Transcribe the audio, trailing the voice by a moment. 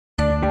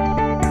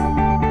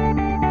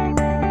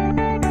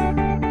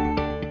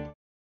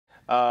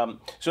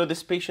So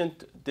this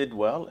patient did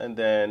well, and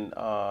then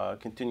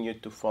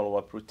continued to follow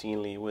up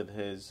routinely with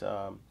his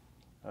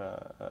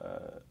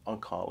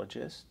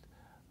oncologist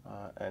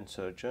and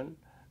surgeon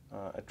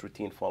at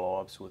routine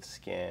follow-ups with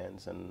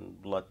scans and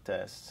blood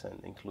tests, and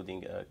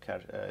including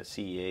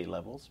CEA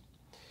levels,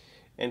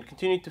 and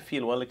continued to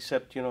feel well,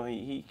 except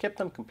he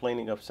kept on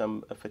complaining of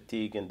some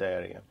fatigue and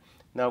diarrhea.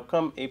 Now,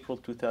 come April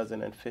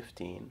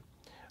 2015,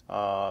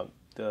 the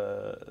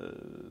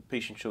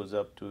patient shows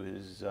up to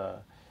his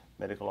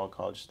medical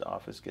oncologist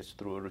office, gets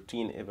through a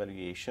routine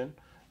evaluation.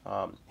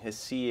 His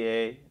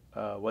CEA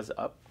was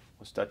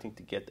starting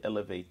to get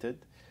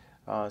elevated,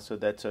 so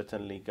that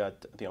certainly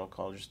got the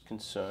oncologist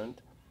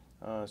concerned.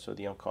 So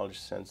the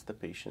oncologist sends the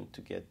patient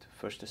to get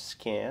first a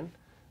scan,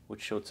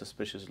 which showed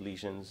suspicious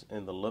lesions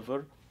in the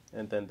liver,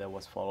 and then that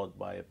was followed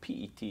by a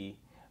PET,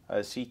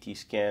 a CT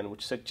scan,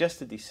 which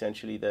suggested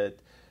essentially that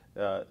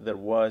there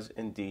was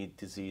indeed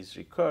disease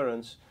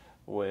recurrence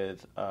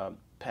with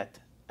PET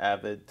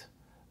avid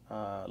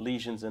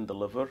lesions in the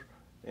liver,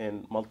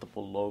 in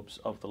multiple lobes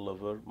of the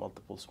liver,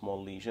 multiple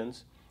small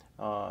lesions.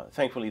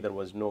 Thankfully, there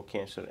was no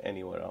cancer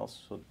anywhere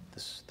else, so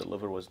the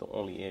liver was the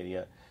only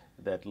area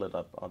that lit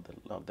up on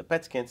the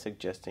PET scan,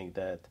 suggesting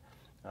that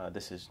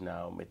this is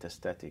now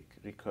metastatic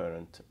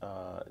recurrent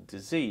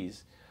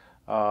disease.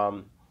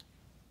 The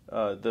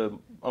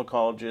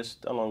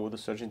oncologist, along with the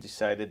surgeon,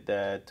 decided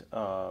that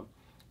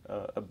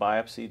a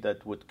biopsy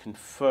that would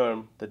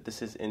confirm that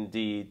this is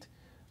indeed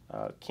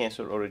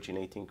cancer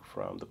originating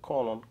from the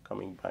colon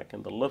coming back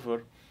in the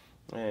liver,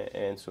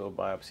 and so a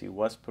biopsy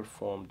was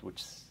performed,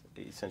 which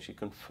essentially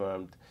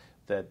confirmed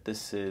that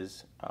this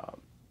is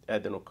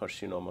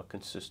adenocarcinoma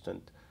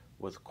consistent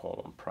with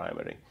colon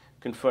primary,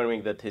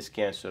 confirming that his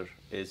cancer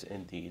is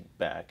indeed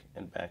back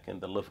in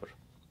the liver.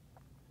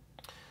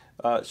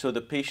 So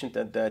the patient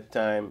at that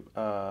time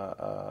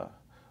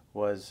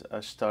was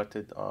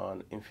started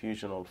on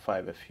infusional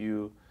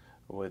 5-FU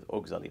with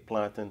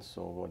oxaliplatin,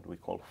 so what we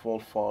call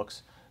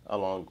FOLFOX,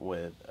 along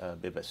with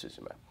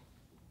bevacizumab.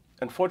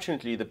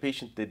 Unfortunately, the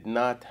patient did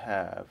not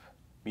have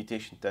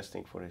mutation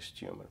testing for his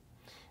tumor.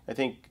 I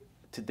think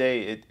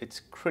today it's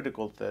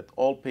critical that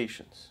all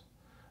patients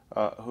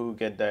who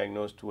get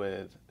diagnosed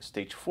with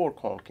stage 4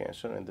 colon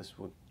cancer, and this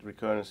with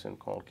recurrence in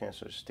colon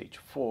cancer stage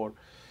 4,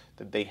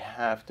 that they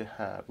have to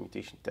have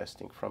mutation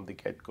testing from the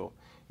get-go.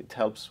 It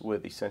helps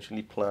with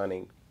essentially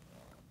planning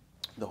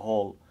the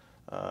whole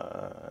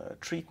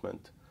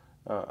treatment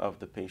of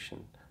the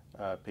patient,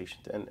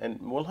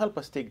 and will help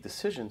us take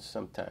decisions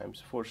sometimes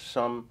for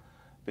some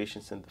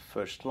patients in the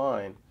first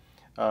line.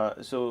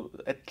 So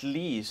at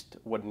least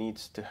what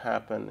needs to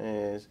happen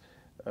is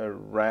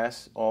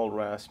all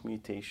RAS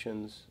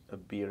mutations, a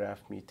BRAF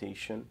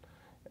mutation,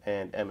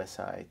 and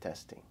MSI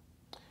testing.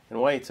 And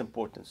why it's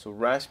important. So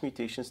RAS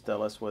mutations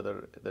tell us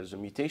whether there's a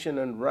mutation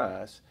in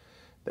RAS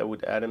that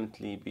would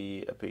adamantly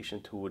be a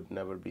patient who would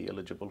never be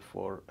eligible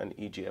for an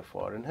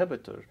EGFR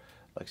inhibitor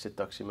like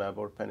cetuximab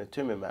or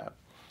panitumumab.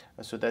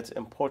 So that's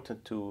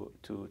important to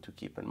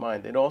keep in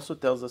mind. It also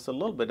tells us a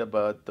little bit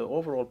about the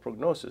overall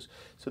prognosis.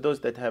 So those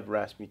that have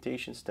RAS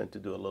mutations tend to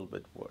do a little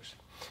bit worse.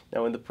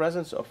 Now, in the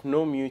presence of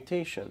no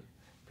mutation,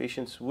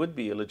 patients would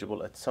be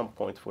eligible at some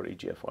point for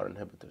EGFR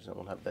inhibitors, and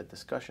we'll have that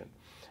discussion.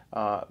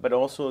 But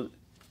also,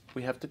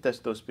 we have to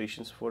test those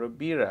patients for a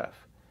BRAF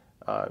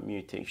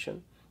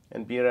mutation.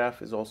 And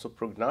BRAF is also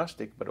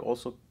prognostic, but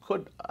also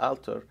could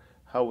alter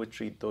how we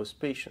treat those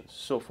patients.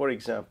 So, for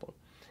example,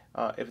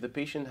 if the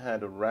patient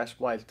had a RAS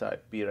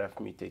wild-type BRAF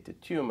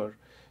mutated tumor,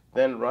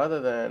 then rather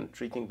than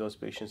treating those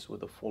patients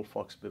with a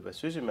FOLFOX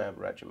bevacizumab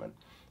regimen,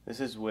 this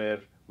is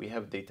where we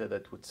have data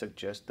that would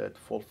suggest that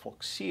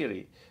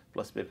FOLFOXIRI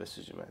plus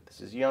bevacizumab,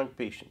 this is young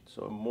patients,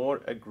 so a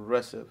more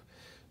aggressive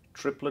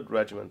triplet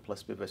regimen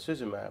plus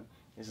bevacizumab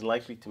is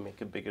likely to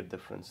make a bigger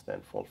difference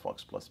than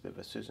FOLFOX plus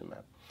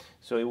bevacizumab.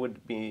 So it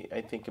would be,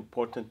 I think,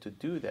 important to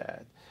do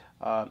that.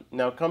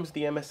 Now comes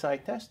the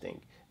MSI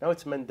testing. Now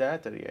it's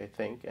mandatory, I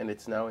think, and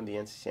it's now in the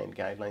NCCN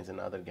guidelines and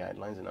other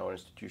guidelines. In our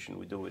institution,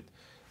 we do it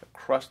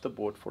across the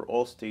board for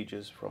all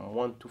stages from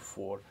 1 to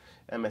 4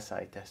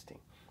 MSI testing.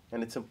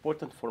 And it's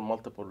important for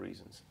multiple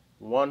reasons.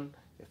 One,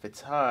 if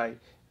it's high,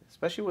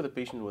 especially with a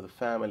patient with a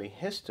family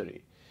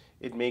history,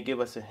 it may give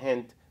us a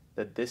hint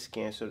that this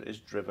cancer is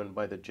driven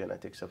by the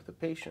genetics of the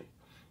patient.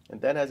 And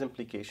that has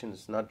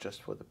implications not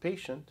just for the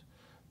patient,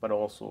 but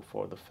also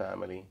for the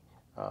family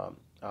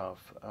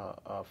of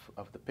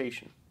the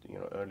patient,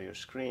 earlier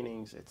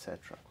screenings,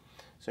 etc.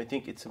 So I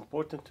think it's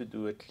important to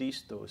do at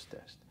least those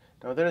tests.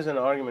 Now, there is an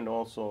argument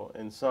also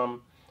in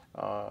some,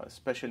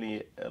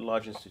 especially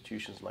large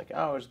institutions like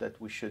ours,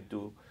 that we should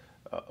do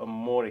a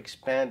more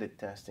expanded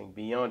testing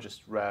beyond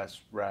just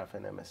RAS, RAF,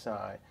 and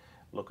MSI.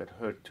 Look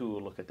at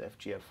HER2, look at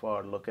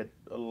FGFR, look at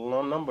a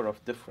number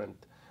of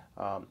different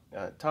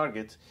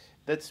targets.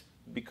 That's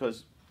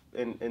because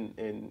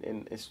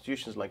in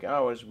institutions like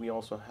ours, we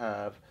also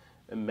have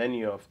a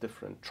menu of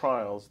different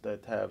trials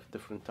that have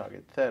different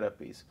target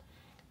therapies.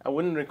 I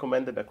wouldn't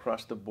recommend it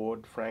across the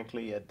board,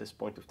 frankly, at this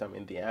point of time,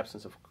 in the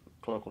absence of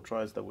clinical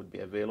trials that would be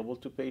available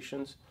to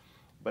patients.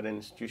 But in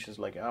institutions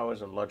like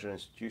ours and larger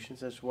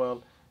institutions as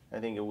well, I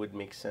think it would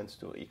make sense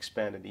to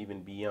expand it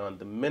even beyond.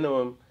 The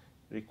minimum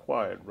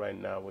required right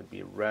now would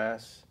be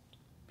RAS,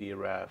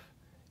 BRAF,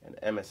 and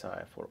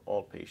MSI for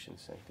all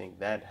patients. I think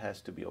that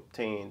has to be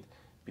obtained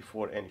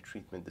before any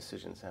treatment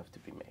decisions have to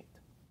be made.